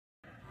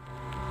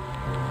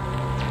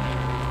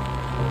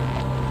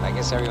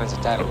guess everyone's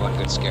entitled to one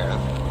good scare,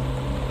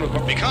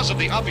 huh? Because of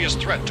the obvious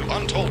threat to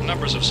untold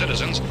numbers of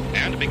citizens,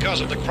 and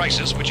because of the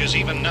crisis which is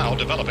even now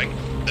developing,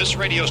 this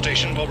radio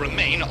station will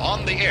remain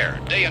on the air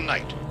day and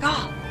night.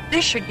 God,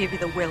 this should give you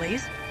the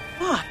willies.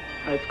 What?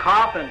 It's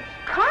coffins.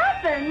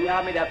 Coffins? Yeah,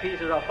 I mean, there are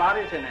pieces of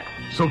bodies in it.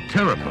 So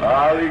terrible.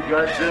 All we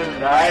got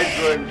tonight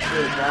was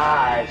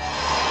tonight.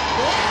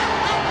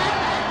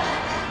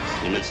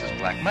 Well, this is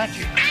black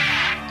magic.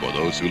 For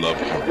those who love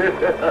horror.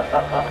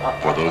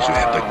 For those who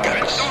have the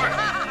guts.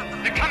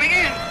 They're coming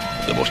in!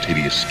 The most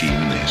hideous scheme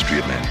in the history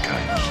of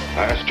mankind.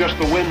 That's just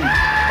the wind.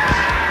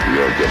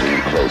 You're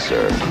getting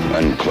closer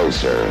and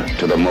closer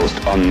to the most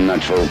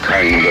unnatural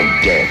kind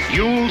of death.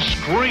 You'll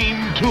scream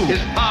too.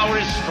 His power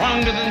is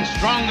stronger than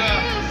stronger.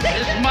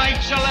 His might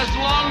shall last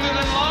longer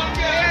than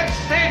longer. It's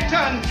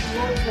Satan!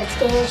 What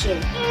scares you?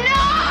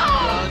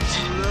 No!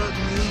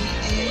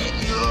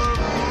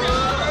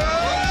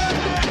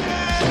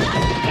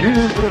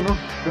 Children of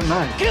the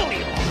night. Kill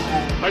you!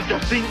 I've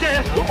just seen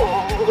death.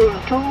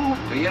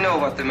 Do you know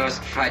what the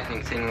most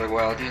frightening thing in the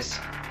world is?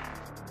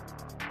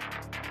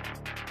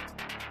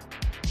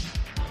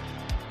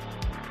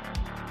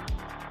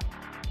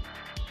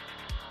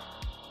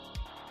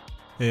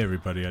 Hey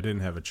everybody, I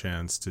didn't have a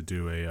chance to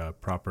do a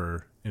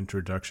proper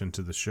introduction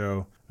to the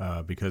show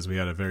because we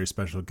had a very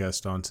special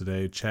guest on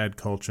today, Chad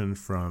Kultgen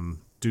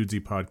from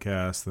Dudesy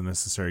Podcast, The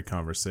Necessary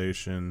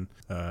Conversation,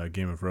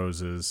 Game of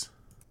Roses.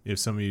 If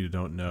some of you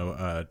don't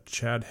know,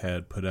 Chad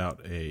had put out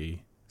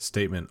a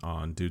statement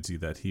on Dudesy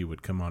that he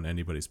would come on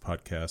anybody's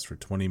podcast for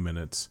 20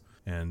 minutes.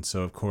 And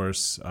so, of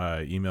course,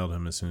 I emailed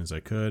him as soon as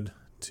I could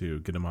to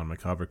get him on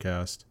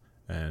Macabrecast.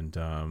 And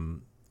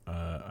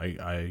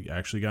I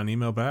actually got an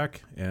email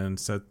back and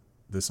set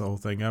this whole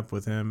thing up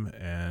with him.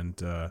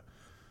 And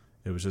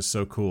it was just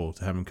so cool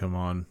to have him come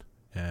on,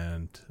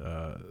 and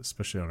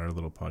especially on our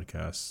little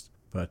podcast.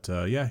 But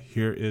yeah,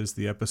 here is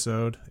the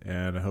episode,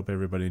 and I hope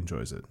everybody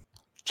enjoys it.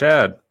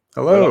 Chad,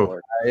 hello. Hello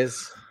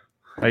guys.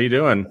 How you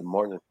doing? Good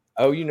morning.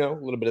 Oh, you know,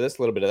 a little bit of this,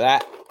 a little bit of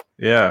that.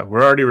 Yeah,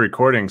 we're already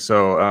recording,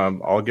 so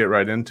I'll get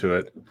right into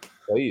it.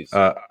 Please.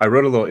 I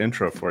wrote a little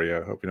intro for you.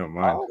 I hope you don't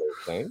mind. Oh,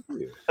 thank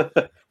you.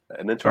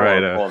 An intro.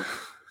 All right,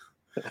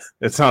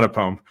 it's not a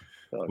poem.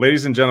 Okay.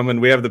 Ladies and gentlemen,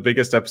 we have the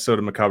biggest episode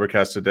of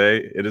Macabrecast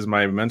today. It is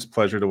my immense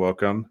pleasure to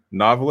welcome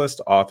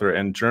novelist, author,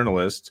 and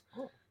journalist,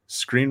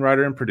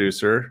 screenwriter and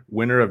producer,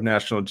 winner of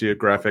National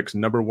Geographic's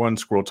 #1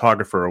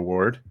 Squirreltographer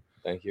Award.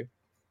 Thank you.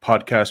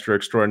 Podcaster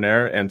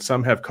extraordinaire, and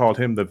some have called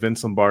him the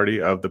Vince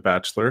Lombardi of The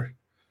Bachelor.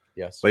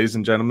 Yes. Ladies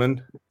and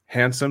gentlemen,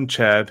 handsome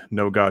Chad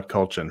No God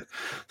Kultgen.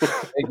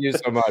 Thank you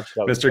so much.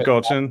 Mr.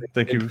 Kultgen,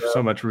 thank you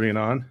so much for being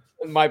on.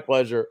 My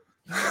pleasure.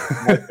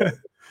 I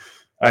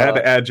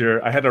had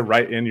to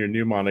write in your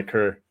new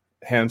moniker,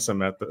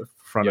 handsome, at the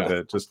front of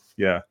it. Just,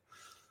 yeah.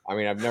 I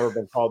mean, I've never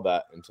been called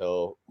that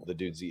until the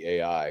Dudesy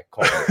AI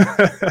called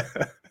it.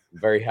 I'm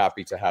very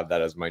happy to have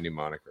that as my new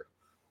moniker.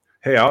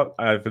 Hey,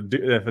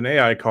 if an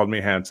AI called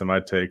me handsome,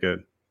 I'd take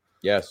it.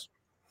 Yes.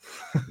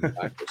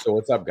 So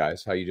what's up,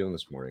 guys? How you doing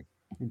this morning?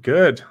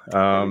 Good.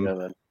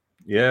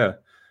 Yeah.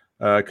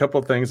 A couple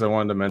of things I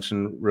wanted to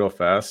mention real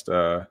fast.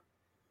 About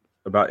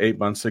 8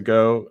 months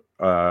ago,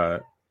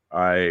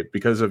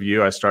 because of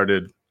you, I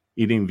started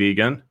eating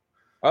vegan.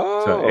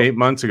 Oh. So 8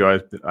 months ago,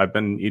 I've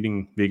been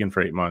eating vegan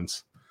for 8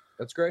 months.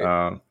 That's great.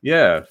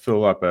 Yeah, feel a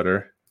lot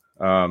better.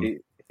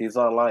 He's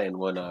online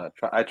when I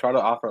tried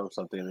to offer him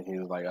something, and he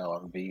was like, "Oh,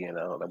 I'm vegan."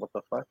 I was like, "What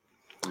the fuck?"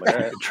 I'm like,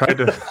 all right. Tried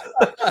to.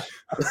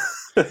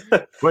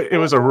 But it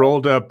was a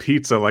rolled up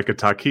pizza, like a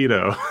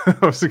taquito.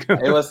 It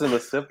was in a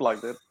Ziploc,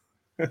 dude.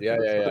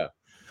 Yeah.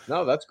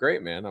 No, that's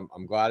great, man.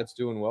 I'm glad it's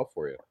doing well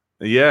for you.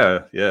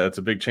 Yeah, it's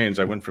a big change.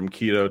 I went from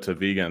keto to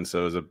vegan, so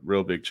it was a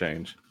real big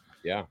change.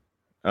 Yeah.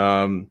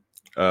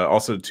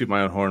 Also, to toot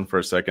my own horn for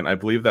a second, I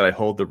believe that I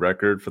hold the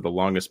record for the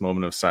longest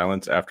moment of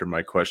silence after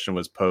my question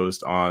was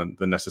posed on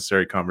The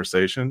Necessary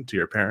Conversation to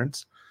your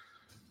parents,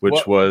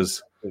 which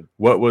was,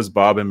 what was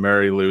Bob and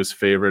Mary Lou's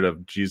favorite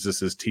of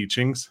Jesus's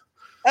teachings?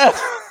 I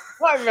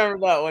remember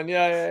that one.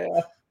 Yeah.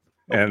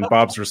 And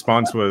Bob's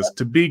response was,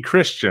 to be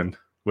Christian,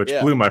 which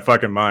blew my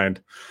fucking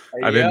mind.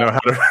 I didn't know how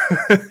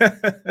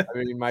to. I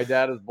mean, my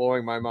dad is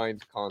blowing my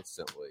mind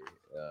constantly.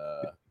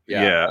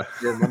 Yeah.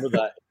 You remember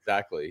that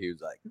exactly. He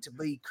was like, to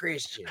be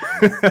Christian.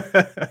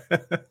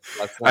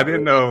 I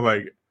didn't know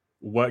like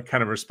what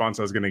kind of response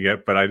I was going to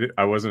get, but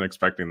I wasn't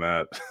expecting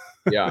that.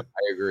 Yeah,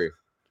 I agree.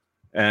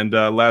 And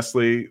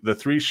lastly, the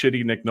 3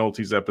 Shitty Nick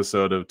Nolte's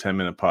episode of 10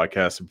 Minute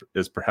Podcast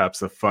is perhaps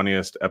the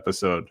funniest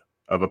episode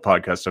of a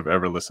podcast I've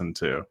ever listened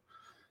to.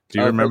 Do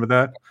you remember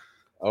that?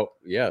 Oh,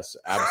 yes,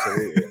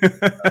 absolutely.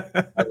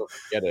 I don't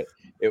forget it.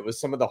 It was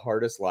some of the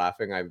hardest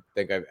laughing I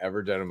think I've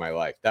ever done in my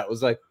life. That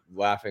was like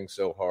laughing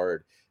so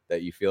hard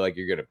that you feel like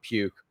you're going to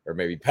puke or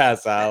maybe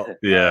pass out.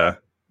 Yeah.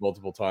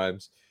 Multiple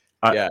times.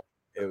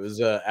 It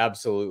was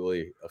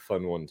absolutely a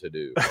fun one to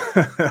do.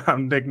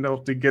 I'm Nick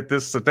Nolte. Get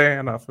this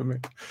sedan off of me.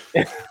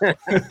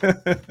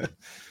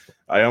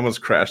 I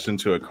almost crashed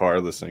into a car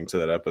listening to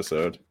that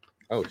episode.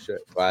 Oh, shit.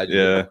 Glad you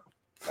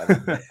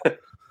did.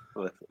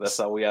 That's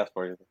all we asked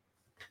for you.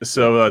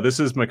 So this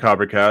is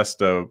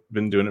Macabrecast.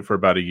 Been doing it for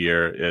about a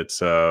year. It's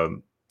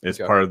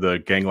part of the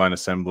Gangline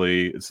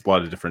Assembly. It's a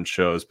lot of different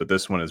shows, but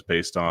this one is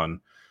based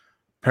on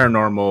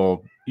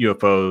paranormal,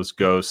 UFOs,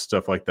 ghosts,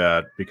 stuff like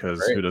that.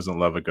 Because who doesn't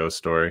love a ghost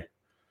story?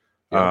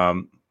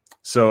 Yeah.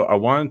 So I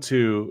wanted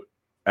to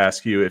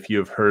ask you if you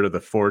have heard of the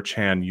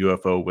 4chan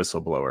UFO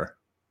whistleblower.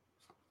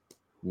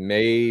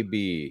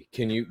 Maybe.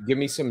 Can you give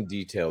me some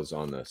details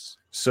on this?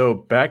 So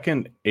back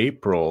in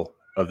April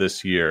of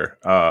this year,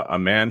 a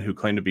man who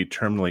claimed to be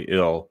terminally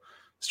ill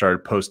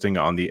started posting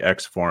on the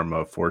X forum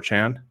of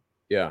 4chan.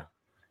 Yeah.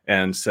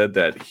 And said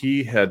that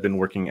he had been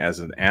working as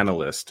an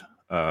analyst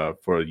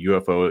for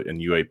UFO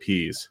and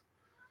UAPs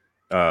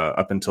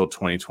up until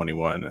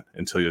 2021,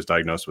 until he was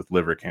diagnosed with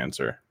liver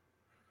cancer.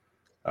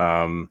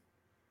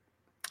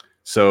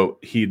 So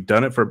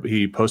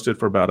he posted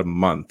for about a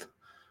month.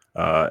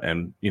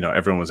 And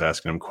everyone was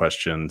asking him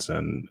questions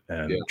and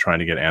trying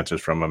to get answers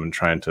from him and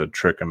trying to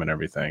trick him and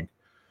everything.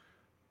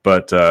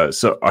 But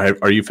so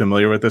are you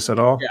familiar with this at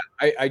all?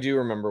 Yeah, I do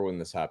remember when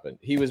this happened.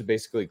 He was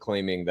basically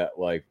claiming that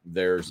like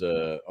there's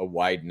a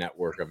wide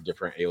network of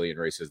different alien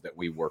races that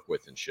we work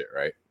with and shit,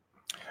 right?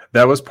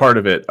 That was part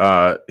of it.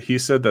 He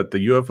said that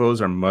the UFOs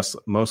are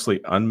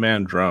mostly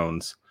unmanned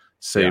drones,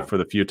 save for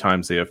the few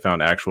times they have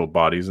found actual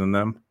bodies in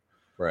them.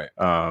 Right.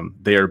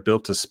 They are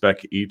built to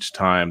spec each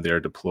time they are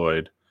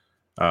deployed.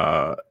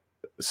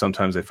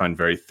 Sometimes they find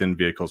very thin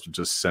vehicles with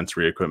just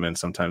sensory equipment.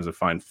 Sometimes they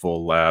find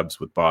full labs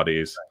with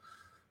bodies.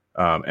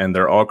 And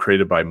they're all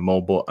created by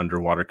mobile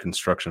underwater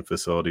construction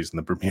facilities in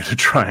the Bermuda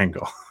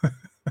Triangle.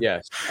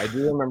 Yes, I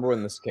do remember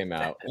when this came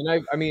out.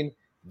 And I mean,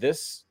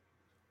 this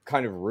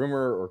kind of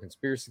rumor or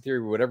conspiracy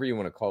theory, whatever you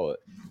want to call it,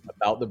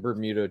 about the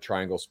Bermuda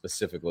Triangle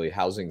specifically,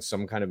 housing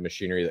some kind of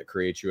machinery that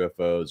creates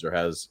UFOs or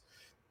has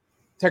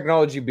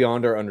technology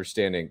beyond our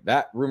understanding,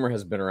 that rumor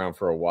has been around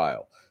for a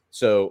while.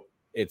 So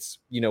it's,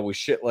 with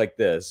shit like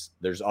this,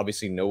 there's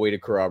obviously no way to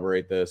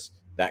corroborate this.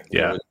 There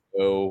was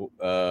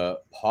no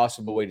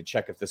possible way to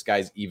check if this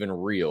guy's even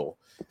real.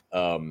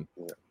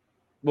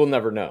 We'll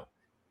never know.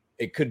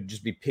 It could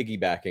just be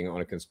piggybacking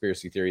on a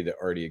conspiracy theory that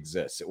already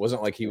exists. It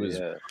wasn't like he was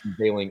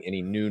unveiling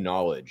any new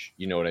knowledge.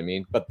 You know what I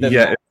mean? But then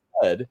that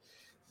said,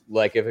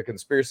 like if a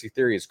conspiracy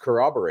theory is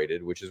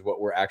corroborated, which is what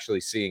we're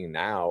actually seeing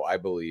now, I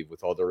believe,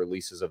 with all the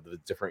releases of the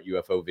different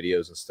UFO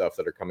videos and stuff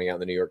that are coming out in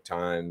the New York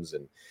Times,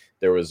 and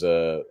there was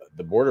the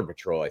Border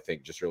Patrol, I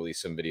think, just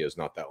released some videos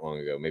not that long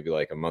ago, maybe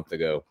like a month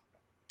ago.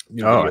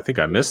 I think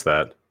I missed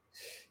that.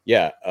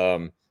 Yeah.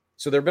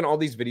 So there have been all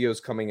these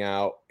videos coming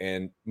out,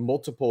 and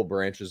multiple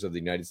branches of the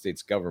United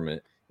States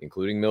government,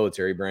 including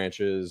military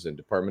branches and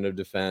Department of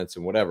Defense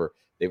and whatever,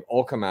 they've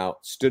all come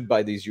out, stood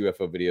by these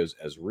UFO videos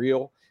as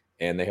real.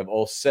 And they have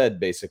all said,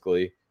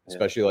 basically,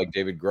 especially like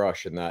David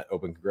Grush in that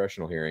open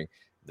congressional hearing,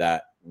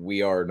 that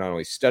we are not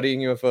only studying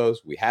UFOs,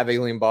 we have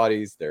alien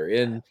bodies, they're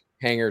in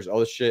hangars, all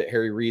this shit.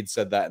 Harry Reid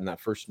said that in that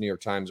first New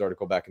York Times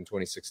article back in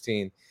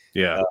 2016.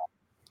 Yeah.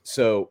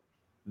 So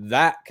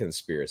that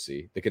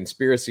conspiracy, the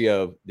conspiracy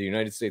of the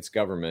United States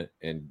government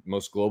and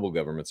most global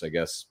governments, I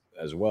guess,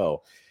 as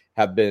well,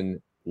 have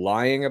been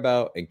lying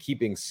about and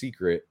keeping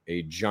secret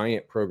a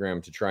giant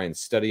program to try and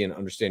study and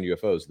understand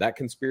UFOs. That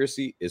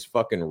conspiracy is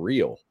fucking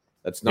real.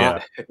 That's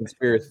not a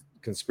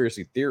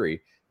conspiracy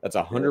theory. That's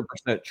 100%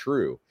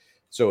 true.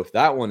 So if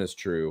that one is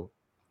true,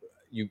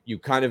 you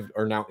kind of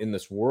are now in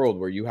this world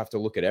where you have to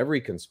look at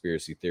every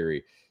conspiracy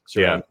theory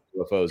surrounding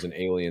UFOs and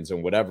aliens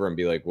and whatever and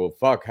be like, well,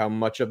 fuck, how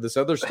much of this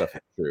other stuff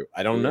is true?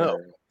 I don't know.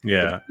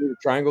 Yeah. The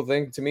triangle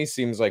thing to me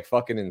seems like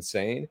fucking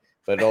insane,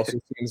 but it also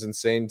seems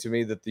insane to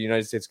me that the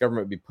United States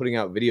government would be putting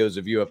out videos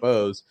of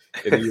UFOs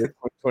in the year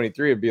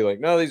 2023 and be like,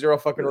 no, these are all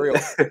fucking real.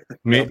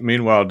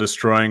 Meanwhile,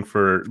 destroying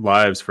for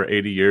lives for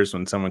 80 years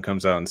when someone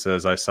comes out and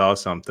says, I saw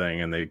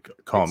something, and they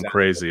call them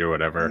crazy or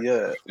whatever.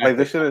 Yeah. Like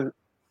this should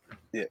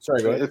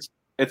Sorry, go ahead.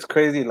 It's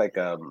crazy, like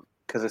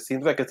because it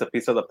seems like it's a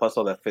piece of the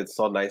puzzle that fits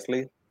so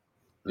nicely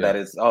that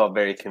it's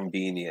very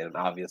convenient, and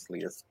obviously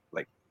it's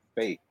like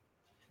fake.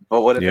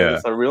 But what if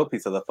it's a real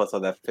piece of the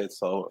puzzle that fits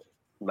so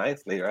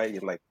nicely, right?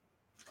 You're like,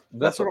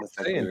 that's what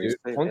I'm saying,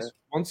 dude.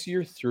 Once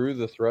you're through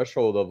the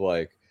threshold of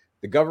like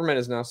the government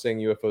is now saying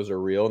UFOs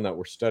are real and that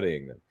we're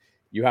studying them,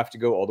 you have to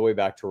go all the way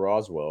back to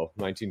Roswell,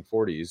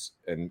 1940s,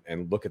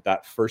 and look at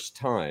that first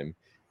time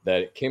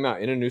that it came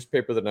out in a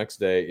newspaper the next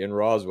day in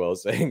Roswell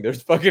saying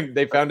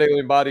they found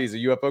alien bodies, a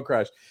UFO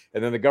crash,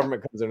 and then the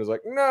government comes in and is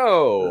like,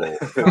 no,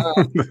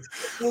 it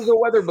was a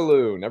weather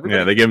balloon.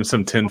 Everybody they give them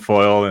some tin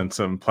foil and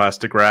some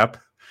plastic wrap.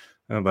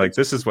 And I'm like,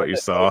 this is what you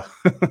saw.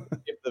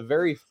 If the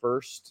very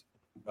first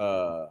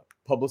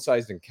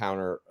publicized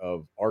encounter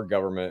of our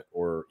government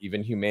or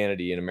even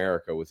humanity in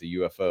America with a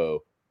UFO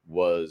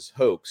was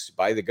hoaxed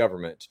by the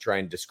government to try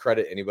and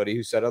discredit anybody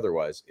who said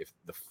otherwise, if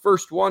the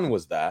first one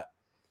was that,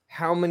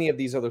 how many of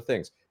these other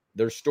things?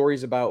 There's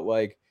stories about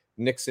like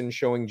Nixon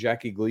showing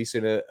Jackie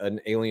Gleason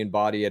an alien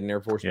body at an Air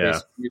Force base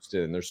in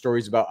Houston. There's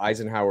stories about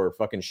Eisenhower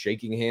fucking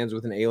shaking hands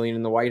with an alien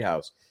in the White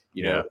House.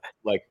 You know,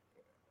 like,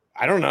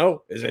 I don't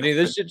know. Is any of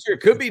this shit true? It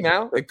could be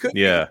now. It could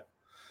be.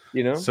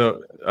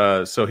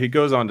 So he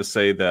goes on to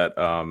say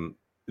that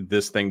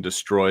this thing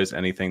destroys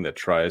anything that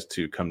tries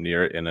to come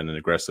near it in an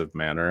aggressive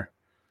manner.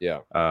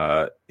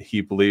 Yeah.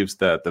 He believes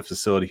that the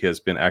facility has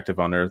been active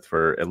on Earth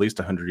for at least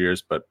 100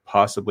 years, but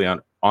possibly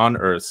on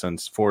Earth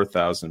since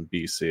 4000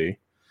 BC.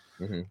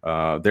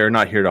 Mm-hmm. They're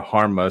not here to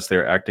harm us.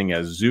 They're acting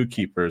as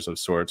zookeepers of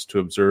sorts to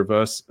observe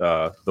us,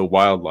 the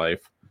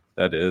wildlife,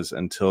 that is,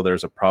 until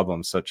there's a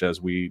problem, such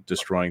as we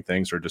destroying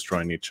things or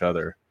destroying each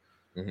other.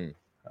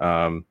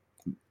 Mm-hmm.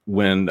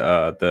 When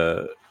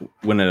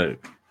a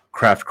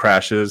craft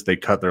crashes, they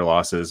cut their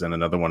losses and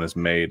another one is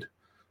made.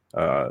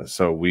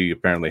 So we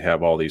apparently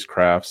have all these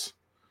crafts,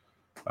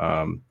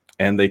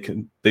 and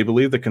they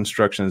believe the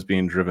construction is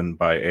being driven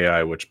by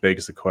AI, which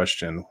begs the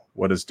question: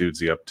 what is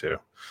Dudesy up to?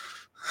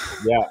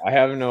 Yeah, I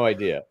have no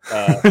idea.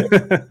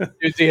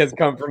 Dudesy has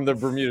come from the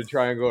Bermuda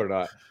Triangle or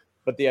not,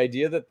 but the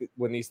idea that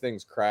when these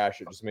things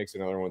crash, it just makes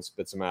another one,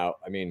 spits them out.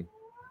 I mean,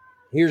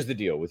 here's the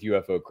deal with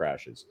UFO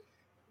crashes.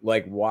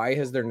 Like, why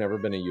has there never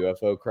been a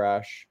UFO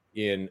crash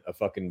in a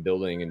fucking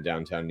building in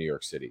downtown New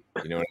York City?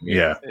 You know what I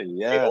mean?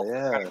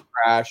 Yeah.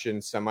 Crash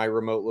in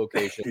semi-remote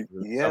locations.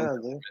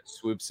 Some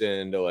swoops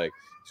in to like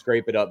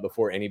scrape it up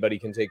before anybody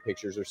can take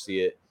pictures or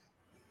see it.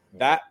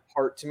 That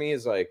part to me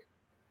is like,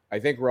 I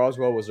think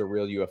Roswell was a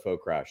real UFO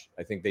crash.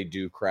 I think they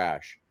do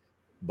crash,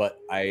 but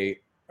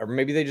or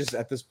maybe they just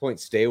at this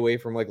point stay away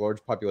from like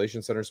large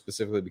population centers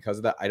specifically because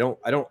of that. I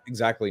don't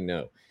exactly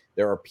know.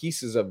 There are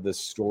pieces of this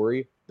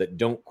story that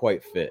don't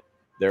quite fit.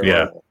 There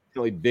are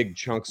really big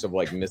chunks of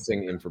like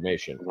missing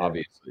information,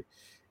 obviously.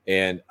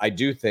 And I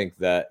do think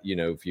that, you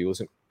know, if you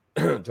listen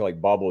to like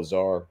Bob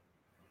Lazar,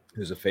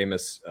 who's a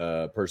famous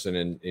person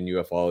in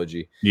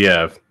ufology.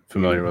 Yeah,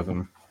 familiar with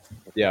him.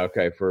 Yeah,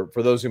 okay. For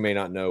those who may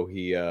not know,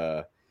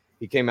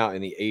 he came out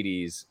in the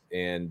 80s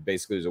and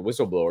basically was a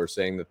whistleblower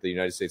saying that the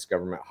United States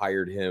government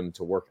hired him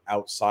to work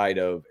outside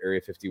of Area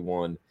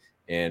 51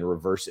 and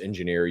reverse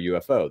engineer a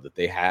UFO that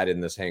they had in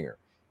this hangar.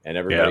 And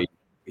everybody,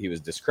 he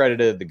was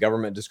discredited. The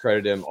government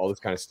discredited him, all this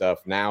kind of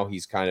stuff. Now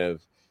he's kind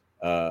of,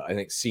 I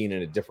think, seen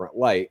in a different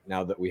light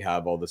now that we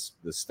have all this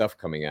stuff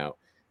coming out.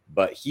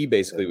 But he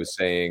basically was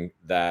saying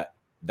that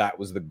that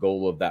was the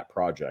goal of that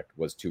project,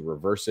 was to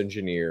reverse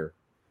engineer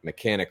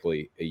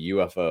mechanically a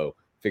UFO,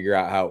 figure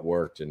out how it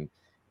worked. And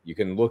you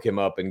can look him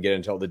up and get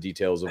into all the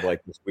details of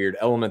like this weird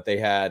element they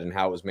had and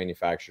how it was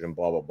manufactured and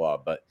blah, blah, blah.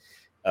 But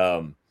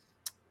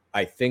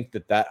I think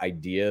that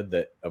idea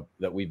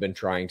that we've been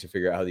trying to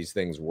figure out how these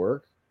things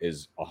work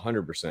is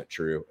 100%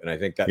 true. And I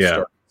think that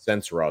started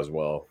since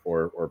Roswell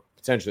or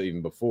potentially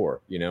even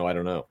before, you know, I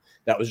don't know.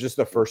 That was just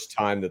the first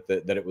time that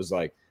it was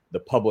like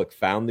the public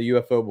found the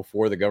UFO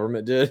before the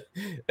government did.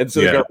 And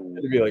so the government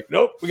had to be like,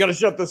 nope, we got to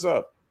shut this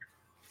up.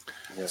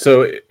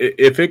 So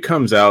if it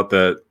comes out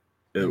that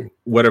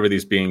whatever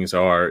these beings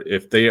are,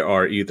 if they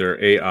are either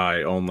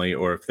AI only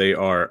or if they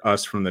are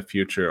us from the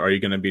future, are you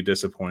going to be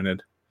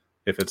disappointed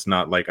if it's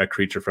not like a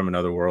creature from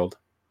another world?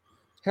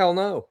 Hell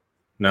no.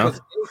 No.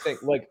 Anything,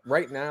 like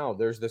right now,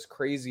 there's this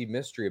crazy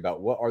mystery about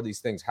what are these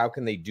things? How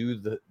can they do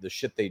the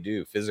shit they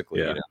do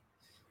physically? You know,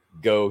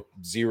 go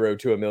 0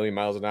 to 1,000,000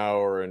 miles an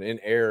hour and in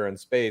air and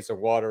space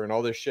and water and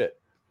all this shit.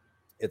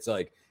 It's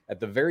like at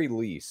the very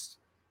least,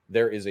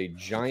 there is a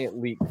giant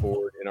leap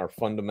forward in our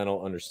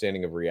fundamental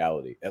understanding of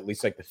reality, at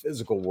least like the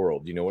physical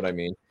world. You know what I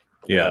mean?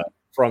 Yeah.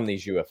 From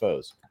these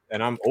UFOs.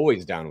 And I'm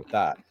always down with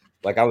that.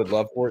 Like, I would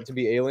love for it to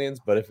be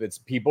aliens, but if it's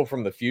people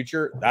from the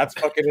future, that's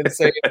fucking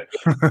insane.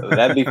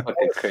 That'd be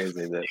fucking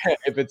crazy. Then.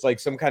 If it's like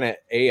some kind of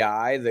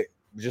AI that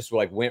just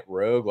like went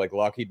rogue, like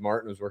Lockheed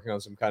Martin was working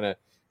on some kind of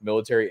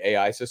military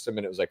AI system,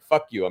 and it was like,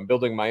 fuck you, I'm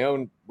building my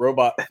own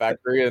robot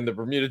factory in the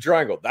Bermuda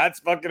Triangle. That's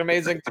fucking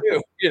amazing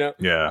too. You know?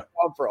 Yeah.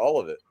 I'm for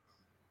all of it.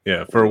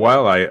 Yeah, for a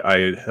while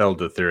I held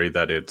the theory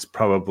that it's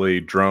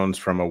probably drones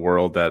from a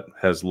world that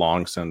has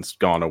long since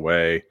gone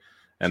away,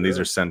 and these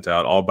are sent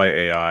out all by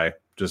AI,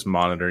 just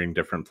monitoring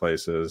different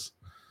places.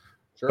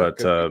 But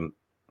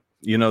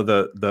you know,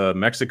 the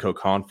Mexico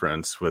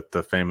conference with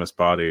the famous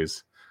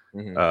bodies,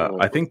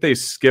 I think they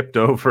skipped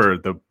over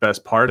the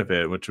best part of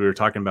it, which we were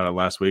talking about it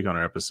last week on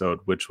our episode,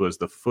 which was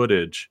the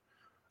footage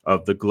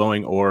of the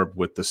glowing orb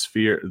with the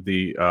sphere,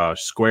 the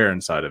square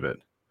inside of it.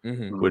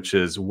 Which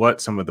is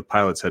what some of the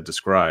pilots had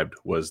described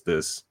was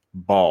this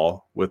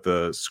ball with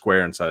a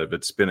square inside of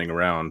it spinning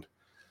around.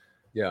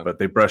 Yeah. But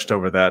they brushed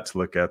over that to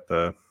look at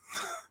the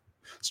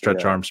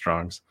Stretch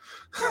Armstrongs.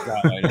 There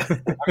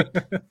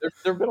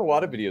have been a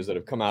lot of videos that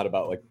have come out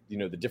about, like, you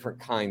know, the different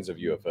kinds of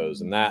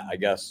UFOs. And that, I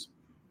guess,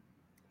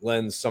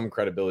 lends some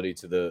credibility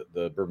to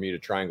the Bermuda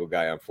Triangle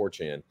guy on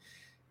 4chan.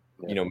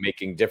 You know,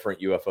 making different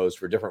UFOs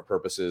for different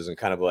purposes and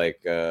kind of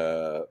like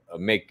a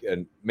make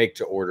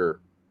to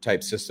order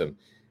type system.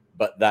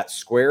 But that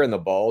square and the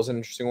ball is an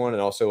interesting one.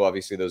 And also,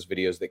 obviously, those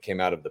videos that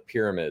came out of the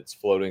pyramids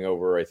floating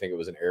over, I think it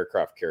was an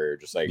aircraft carrier,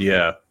 just like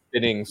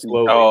spinning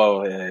slowly.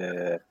 Oh,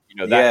 yeah. You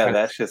know,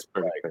 that's just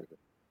pretty crazy.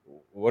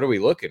 What are we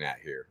looking at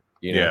here?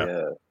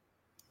 You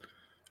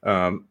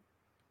know?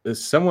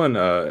 Someone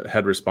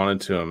had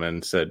responded to him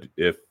and said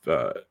if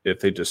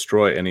they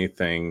destroy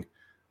anything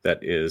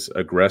that is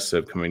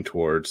aggressive coming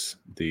towards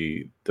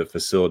the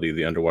facility,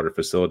 the underwater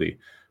facility,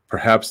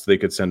 perhaps they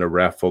could send a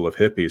raft full of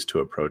hippies to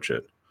approach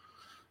it,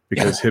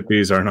 because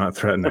hippies are not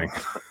threatening.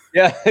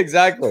 Yeah,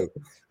 exactly.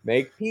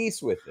 Make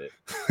peace with it.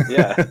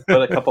 Yeah,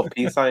 put a couple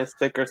peace sign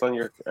stickers on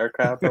your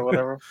aircraft or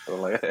whatever. So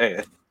like,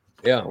 hey,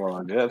 yeah, we're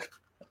all good.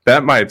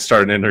 That might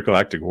start an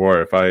intergalactic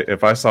war.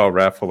 If I saw a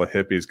raft full of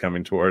hippies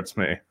coming towards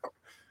me,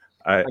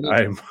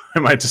 I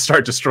might just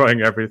start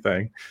destroying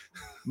everything.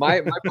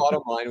 My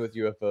bottom line with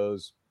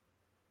UFOs,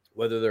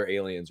 whether they're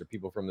aliens or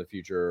people from the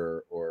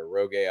future or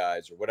rogue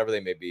AIs or whatever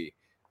they may be,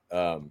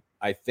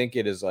 I think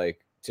it is,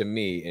 like, to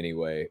me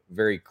anyway,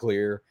 very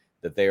clear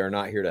that they are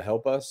not here to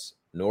help us,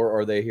 nor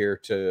are they here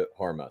to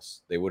harm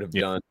us. They would have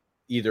done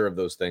either of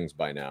those things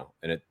by now.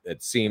 And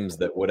it seems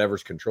that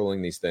whatever's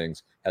controlling these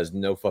things has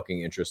no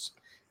fucking interest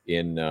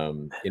in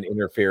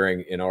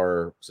interfering in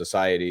our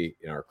society,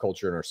 in our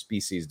culture, in our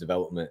species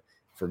development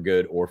for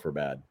good or for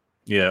bad.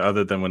 Yeah,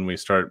 other than when we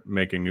start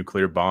making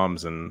nuclear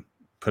bombs and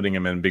putting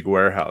them in big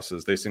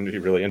warehouses, they seem to be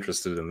really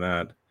interested in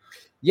that.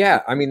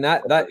 Yeah, I mean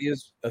that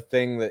is a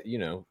thing that, you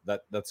know,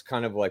 that's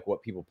kind of like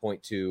what people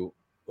point to,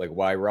 like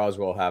why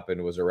Roswell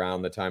happened was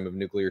around the time of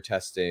nuclear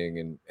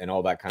testing and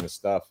all that kind of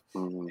stuff.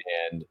 Mm-hmm.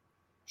 And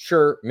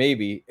sure,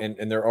 maybe,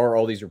 and there are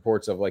all these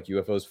reports of like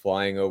UFOs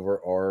flying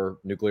over our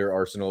nuclear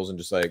arsenals and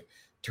just like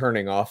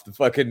turning off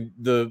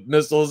the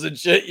missiles and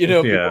shit, you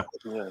know. Yeah.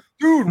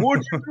 Dude,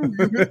 what'd you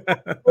do?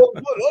 I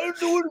didn't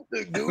do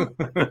anything,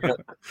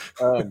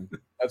 dude.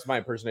 That's my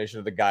impersonation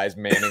of the guys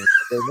manning.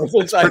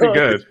 It's pretty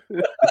good.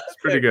 It's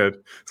pretty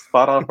good.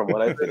 Spot on from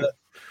what I think.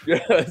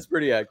 Yeah, that's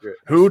pretty accurate.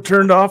 Who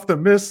turned off the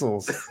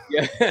missiles?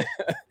 Yeah.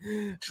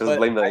 Just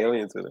blame the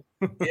aliens with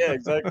it. Yeah,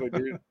 exactly,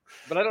 dude.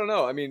 But I don't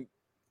know. I mean,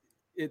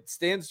 it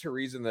stands to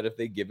reason that if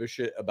they give a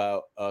shit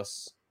about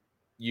us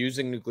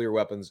using nuclear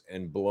weapons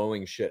and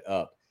blowing shit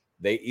up,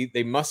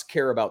 they must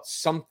care about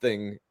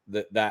something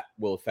that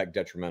will affect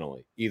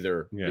detrimentally,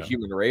 either the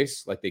human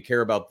race, like they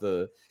care about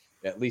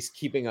at least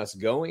keeping us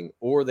going,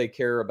 or they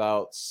care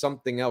about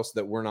something else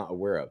that we're not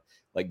aware of.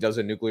 Like, does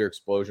a nuclear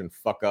explosion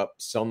fuck up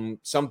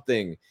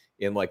something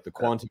in like the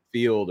quantum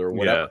field or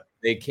whatever?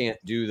 They can't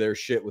do their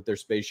shit with their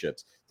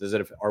spaceships.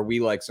 Are we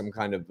like some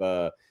kind of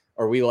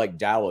are we like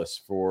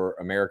Dallas for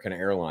American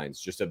Airlines,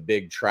 just a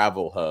big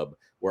travel hub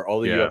where all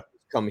the UFOs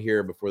come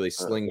here before they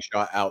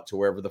slingshot out to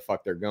wherever the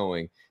fuck they're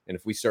going? And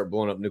if we start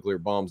blowing up nuclear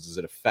bombs, does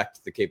it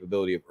affect the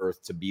capability of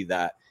Earth to be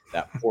that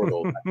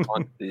portal?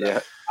 Yeah,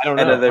 I don't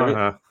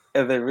know.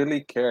 If they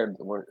really cared,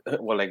 well,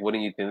 like,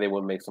 wouldn't you think they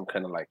would make some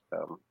kind of like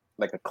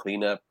a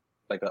cleanup,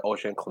 like an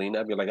ocean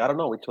cleanup? You're like, I don't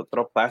know, we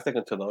throw plastic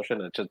into the ocean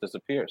and it just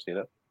disappears, you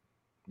know?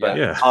 But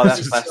all that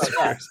plastic.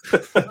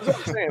 That's what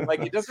I'm saying.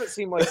 Like, it doesn't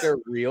seem like they're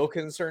real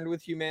concerned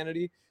with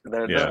humanity.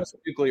 They're just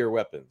nuclear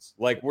weapons.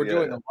 Like, we're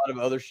doing a lot of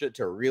other shit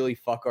to really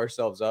fuck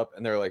ourselves up,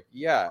 and they're like,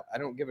 yeah, I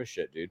don't give a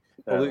shit, dude.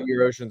 Pollute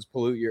your oceans,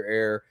 pollute your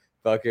air,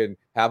 fucking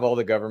have all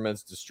the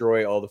governments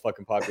destroy all the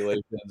fucking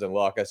populations and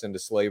lock us into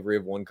slavery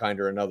of one kind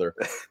or another.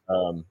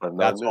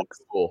 That's all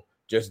cool.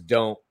 Just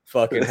don't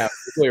fucking have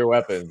nuclear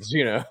weapons,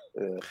 you know?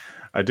 Yeah.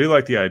 I do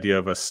like the idea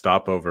of a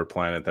stopover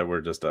planet that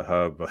we're just a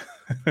hub.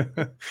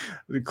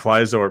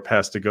 Clysor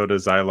has to go to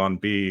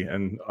Xylon B,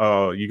 and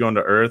you going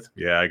to Earth?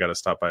 Yeah, I got to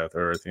stop by with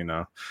Earth, you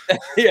know.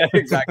 Yeah,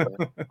 exactly.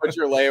 What's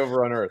your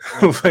layover on Earth?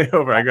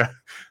 Layover.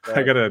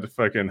 I got a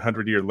fucking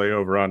 100-year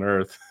layover on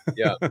Earth.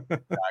 Yeah,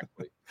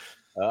 exactly.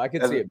 I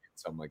could see it being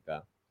something like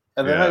that.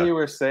 And then how you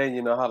were saying,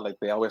 you know how like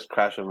they always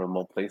crash in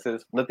remote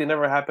places. Nothing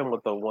ever happened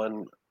with the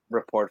one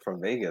report from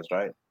Vegas,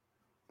 right?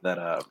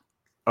 That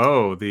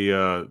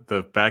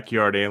the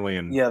backyard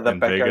alien. Yeah, the in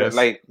backyard. Vegas.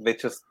 Like they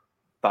just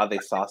thought they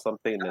saw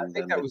something, and I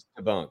think that was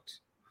debunked.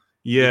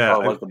 Yeah,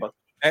 it was debunked.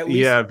 At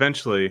least,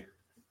 eventually.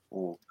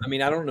 Ooh. I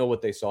mean, I don't know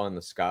what they saw in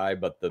the sky,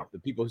 but the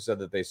people who said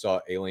that they saw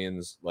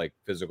aliens, like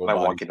physical like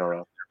bodies walking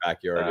around in their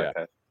backyard,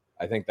 okay.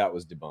 I think that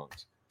was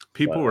debunked.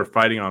 People were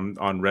fighting on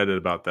Reddit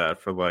about that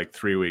for like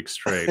 3 weeks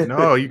straight.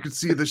 No, you could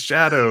see the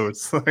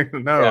shadows. Like,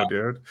 no,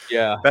 dude.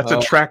 Yeah, that's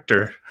a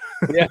tractor.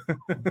 Yeah,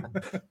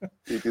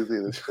 you can see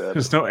the shadow.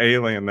 There's no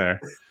alien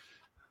there.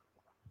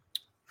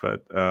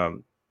 But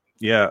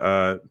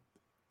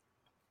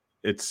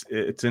it's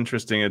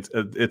interesting.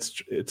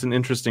 It's an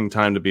interesting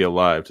time to be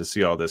alive, to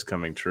see all this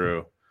coming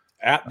true.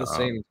 At the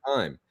same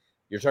time,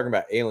 you're talking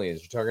about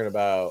aliens. You're talking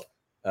about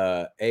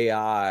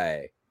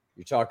AI.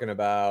 You're talking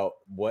about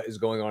what is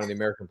going on in the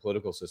American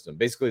political system.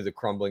 Basically, the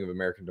crumbling of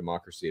American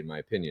democracy, in my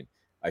opinion.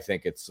 I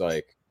think it's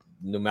like,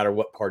 no matter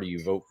what party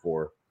you vote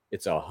for,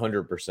 it's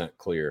 100%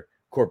 clear.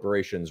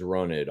 Corporations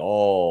run it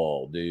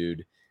all,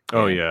 dude.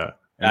 Oh, yeah.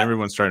 And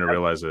everyone's trying to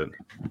realize it.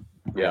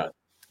 Yeah.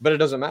 But it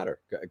doesn't matter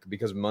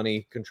because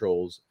money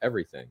controls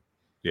everything.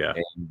 Yeah.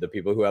 And the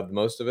people who have the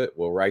most of it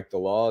will write the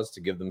laws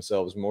to give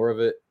themselves more of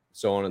it,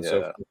 so on and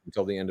so forth,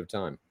 until the end of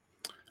time.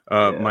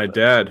 My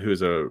dad,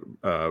 who's a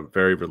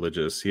very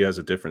religious, he has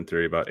a different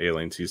theory about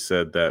aliens. He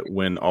said that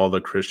when all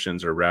the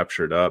Christians are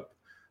raptured up,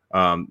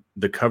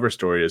 the cover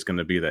story is going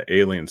to be that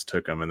aliens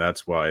took them, and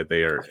that's why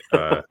they are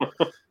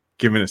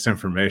giving us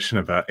information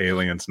about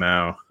aliens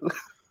now.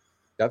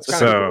 That's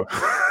kind of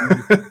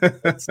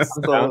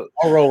so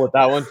I'll roll with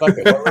that one. Fuck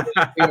it.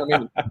 I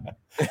mean,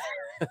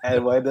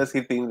 and why does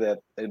he think that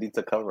it needs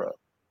a cover up?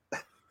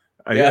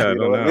 Yeah, I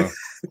don't know.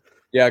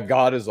 Yeah,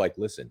 God is like,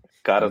 listen.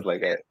 God is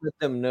like, let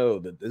them know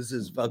that this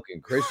is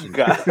fucking Christian.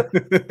 God.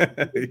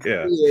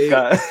 Yeah.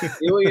 God.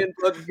 Alien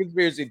fucking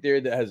conspiracy theory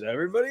that has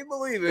everybody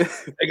believing.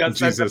 They got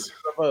Jesus.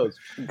 God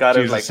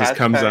Jesus is like, just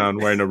comes on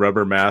wearing a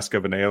rubber mask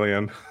of an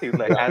alien. He's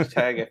like,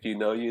 hashtag if you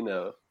know, you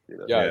know.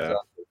 Yeah.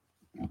 Exactly.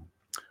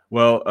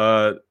 Well,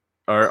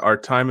 our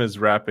time is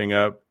wrapping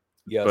up.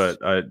 Yes.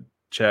 But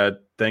Chad,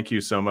 thank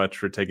you so much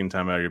for taking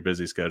time out of your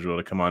busy schedule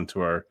to come on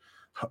to our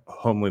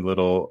homely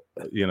little,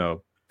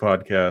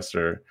 podcast,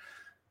 or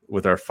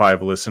with our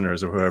 5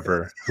 listeners or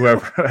whoever,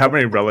 how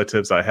many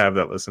relatives I have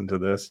that listen to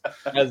this.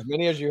 As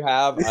many as you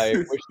have, I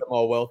wish them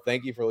all well.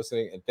 Thank you for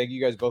listening, and thank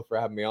you guys both for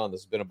having me on.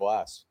 This has been a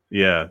blast.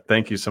 Yeah,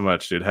 thank you so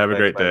much, dude. Have a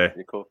great day.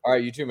 You're cool. All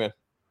right, you too, man.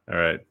 All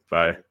right,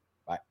 bye.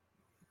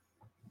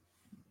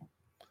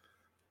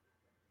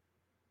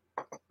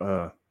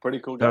 Pretty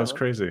cool guy. That was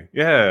crazy.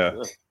 Yeah,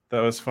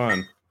 that was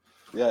fun.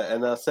 Yeah,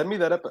 and send me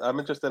that. I'm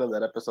interested in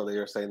that episode that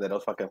you're saying that it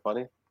was fucking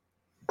funny.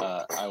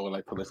 I would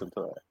like to listen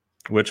to that.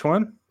 Which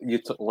one?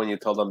 When you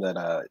told them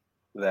that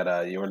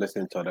you were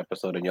listening to an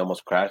episode and you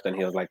almost crashed, and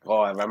he was like, "Oh,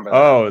 I remember."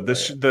 Oh,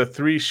 the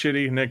 3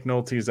 shitty Nick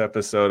Nolte's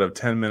episode of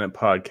 10-minute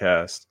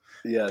podcast.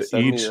 Yeah,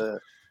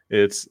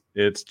 it's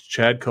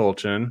Chad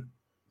Kultgen,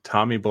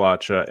 Tommy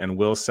Blacha, and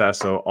Will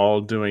Sasso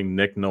all doing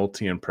Nick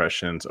Nolte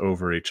impressions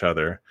over each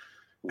other.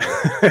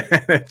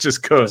 It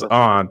just goes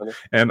on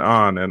and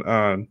on and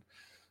on.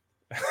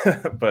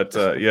 But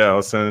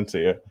I'll send it to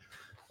you.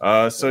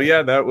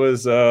 That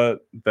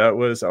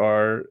was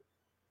our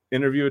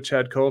interview with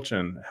Chad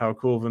Kultgen. How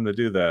cool of him to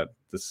do that.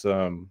 This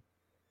I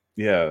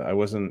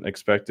wasn't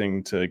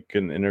expecting to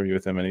get an interview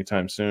with him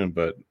anytime soon,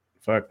 but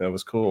fuck, that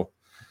was cool.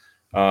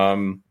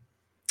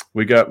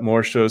 We got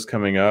more shows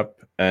coming up,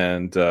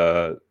 and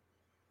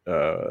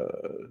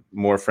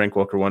more Frank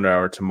Welker Wonder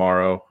Hour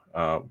tomorrow.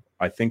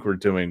 I think we're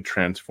doing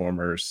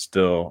Transformers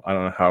still. I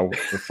don't know how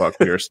the fuck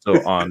we are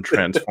still on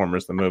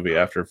Transformers the movie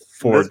after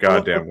 4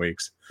 goddamn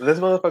weeks. This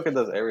motherfucker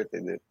does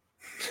everything, dude.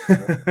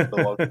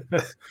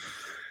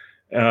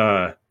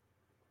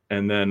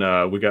 And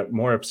then we got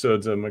more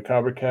episodes of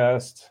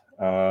Macabrecast.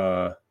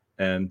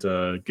 And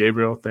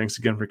Gabriel, thanks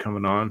again for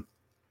coming on.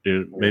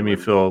 It made me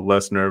feel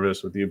less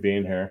nervous with you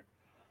being here.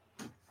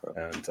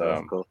 And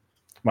cool.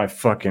 My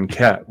fucking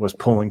cat was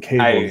pulling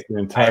cables the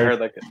entire. I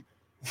heard like.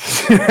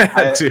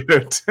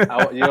 Dude,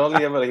 you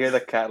only ever hear the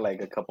cat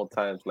like a couple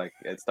times. Like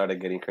it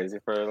started getting crazy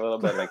for a little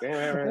bit. Like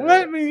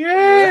let me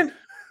in.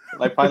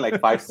 Like probably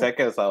like 5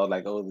 seconds. I was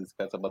like, "Oh, this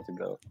cat's about to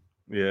go."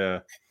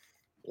 Yeah.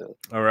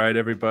 All right,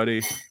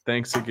 everybody.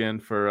 Thanks again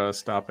for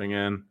stopping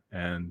in,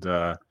 and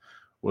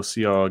we'll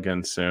see y'all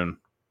again soon.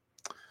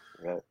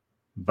 Right.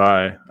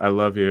 Bye. I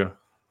love you.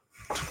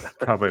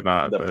 Probably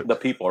not. The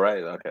people,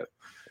 right? Okay.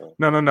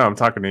 No. I'm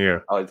talking to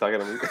you. Oh, you're talking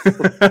to me?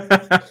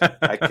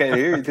 I can't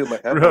hear you through my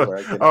headphones.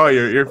 Really? Oh,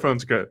 your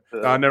earphone's good.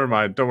 Never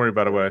mind. Don't worry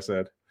about what I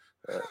said.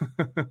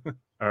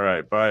 All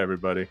right. Bye,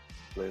 everybody.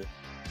 Later.